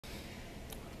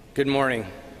Good morning.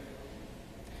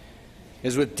 It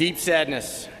is with deep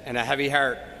sadness and a heavy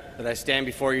heart that I stand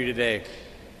before you today.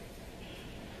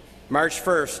 March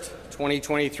 1st,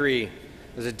 2023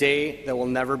 is a day that will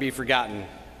never be forgotten,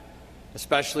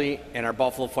 especially in our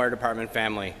Buffalo Fire Department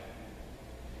family.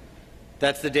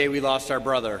 That's the day we lost our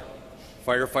brother,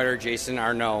 Firefighter Jason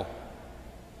Arno.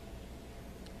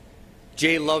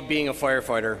 Jay loved being a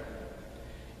firefighter,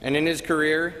 and in his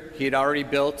career, he had already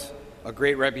built a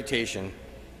great reputation.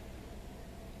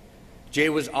 Jay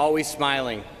was always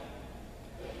smiling.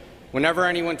 Whenever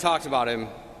anyone talked about him,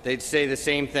 they'd say the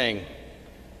same thing.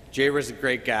 Jay was a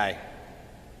great guy.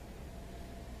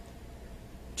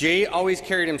 Jay always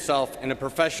carried himself in a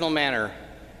professional manner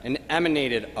and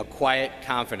emanated a quiet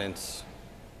confidence.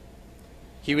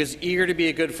 He was eager to be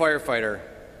a good firefighter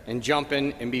and jump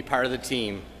in and be part of the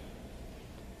team.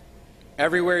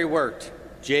 Everywhere he worked,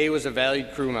 Jay was a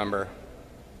valued crew member.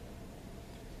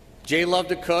 Jay loved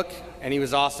to cook, and he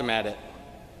was awesome at it,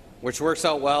 which works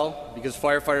out well because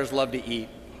firefighters love to eat.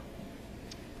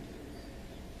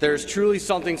 There's truly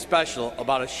something special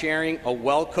about sharing a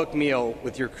well-cooked meal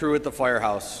with your crew at the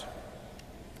firehouse.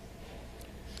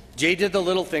 Jay did the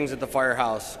little things at the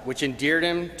firehouse, which endeared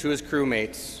him to his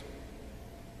crewmates.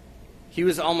 He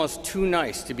was almost too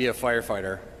nice to be a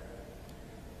firefighter.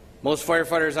 Most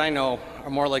firefighters I know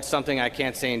are more like something I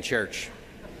can't say in church.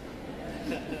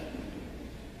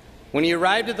 When he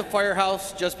arrived at the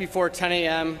firehouse just before 10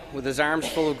 a.m. with his arms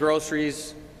full of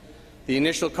groceries, the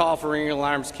initial call for ringing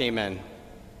alarms came in.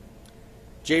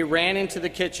 Jay ran into the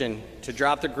kitchen to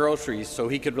drop the groceries so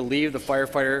he could relieve the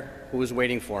firefighter who was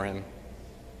waiting for him.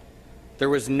 There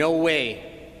was no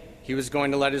way he was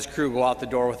going to let his crew go out the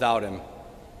door without him.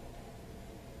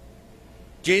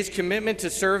 Jay's commitment to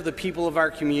serve the people of our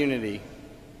community,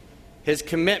 his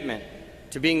commitment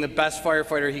to being the best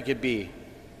firefighter he could be,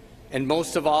 and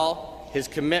most of all, his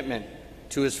commitment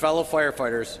to his fellow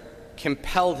firefighters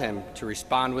compelled him to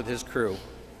respond with his crew.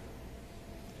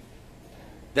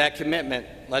 That commitment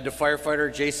led to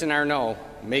firefighter Jason Arno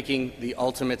making the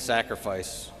ultimate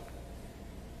sacrifice.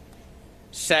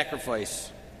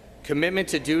 Sacrifice, commitment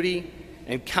to duty,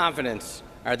 and confidence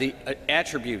are the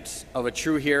attributes of a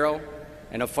true hero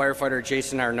and of firefighter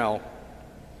Jason Arno.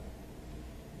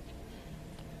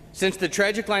 Since the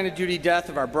tragic line of duty death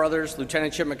of our brothers,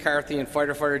 Lieutenant Chip McCarthy and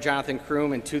firefighter Jonathan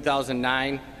Kroom in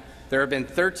 2009, there have been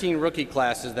 13 rookie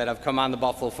classes that have come on the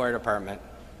Buffalo Fire Department.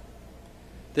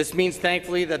 This means,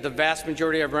 thankfully, that the vast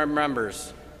majority of our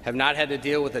members have not had to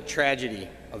deal with a tragedy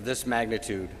of this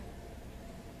magnitude.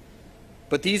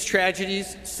 But these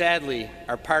tragedies, sadly,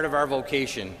 are part of our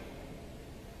vocation,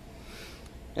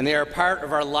 and they are part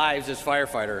of our lives as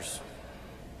firefighters.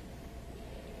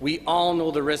 We all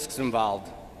know the risks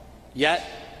involved. Yet,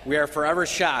 we are forever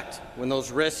shocked when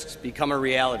those risks become a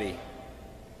reality.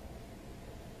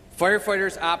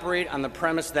 Firefighters operate on the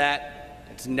premise that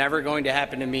it's never going to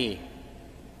happen to me,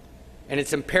 and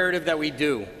it's imperative that we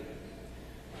do.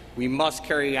 We must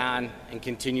carry on and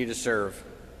continue to serve.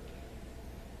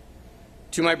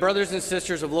 To my brothers and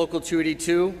sisters of Local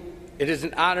 282, it is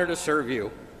an honor to serve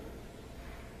you,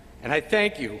 and I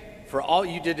thank you for all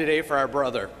you did today for our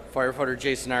brother, firefighter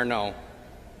Jason Arno.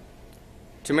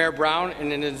 To Mayor Brown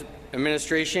and his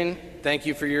administration, thank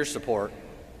you for your support.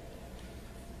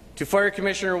 To Fire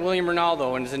Commissioner William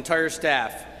Ronaldo and his entire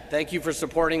staff, thank you for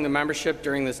supporting the membership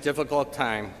during this difficult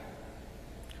time.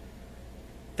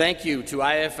 Thank you to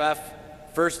IAFF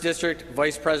 1st District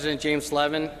Vice President James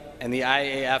Slevin and the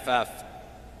IAFF.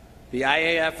 The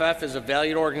IAFF is a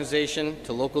valued organization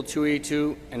to Local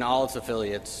 282 and all its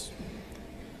affiliates.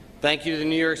 Thank you to the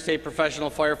New York State Professional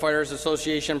Firefighters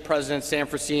Association President Sam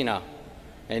Fresina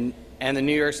and the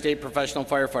New York State Professional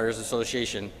Firefighters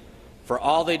Association for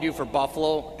all they do for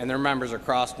Buffalo and their members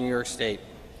across New York State.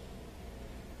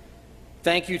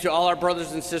 Thank you to all our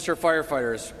brothers and sister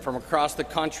firefighters from across the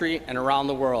country and around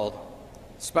the world,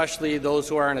 especially those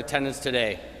who are in attendance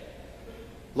today.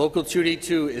 Local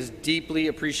 282 is deeply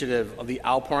appreciative of the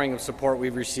outpouring of support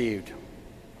we've received.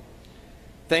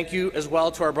 Thank you as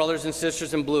well to our brothers and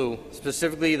sisters in blue,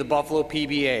 specifically the Buffalo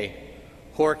PBA,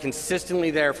 who are consistently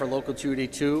there for Local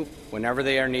 282 whenever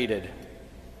they are needed.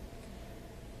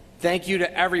 Thank you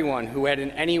to everyone who had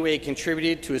in any way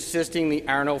contributed to assisting the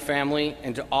Arno family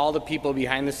and to all the people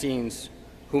behind the scenes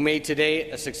who made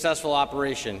today a successful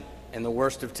operation in the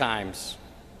worst of times.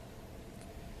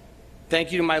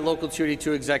 Thank you to my Local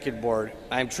 282 Executive Board.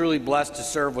 I am truly blessed to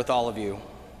serve with all of you.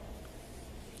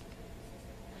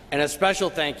 And a special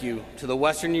thank you to the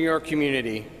Western New York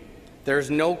community. There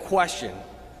is no question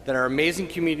that our amazing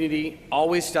community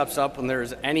always steps up when there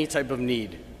is any type of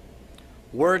need.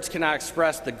 Words cannot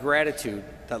express the gratitude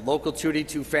that local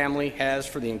 282 family has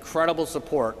for the incredible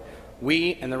support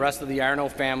we and the rest of the Arno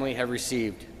family have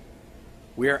received.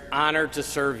 We are honored to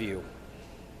serve you.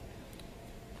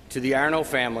 To the Arno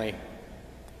family,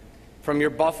 from your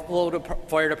Buffalo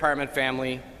Fire Department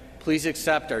family, please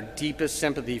accept our deepest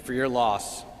sympathy for your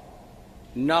loss.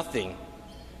 Nothing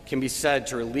can be said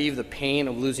to relieve the pain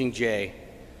of losing Jay,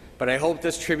 but I hope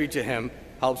this tribute to him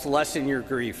helps lessen your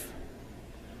grief.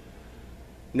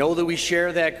 Know that we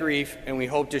share that grief and we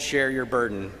hope to share your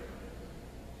burden.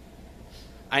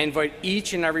 I invite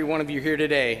each and every one of you here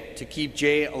today to keep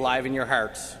Jay alive in your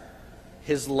hearts.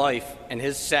 His life and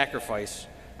his sacrifice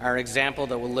are an example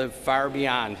that will live far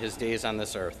beyond his days on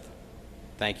this earth.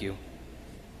 Thank you.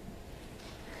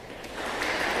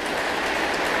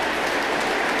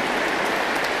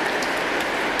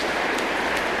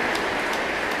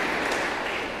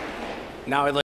 Now I'd like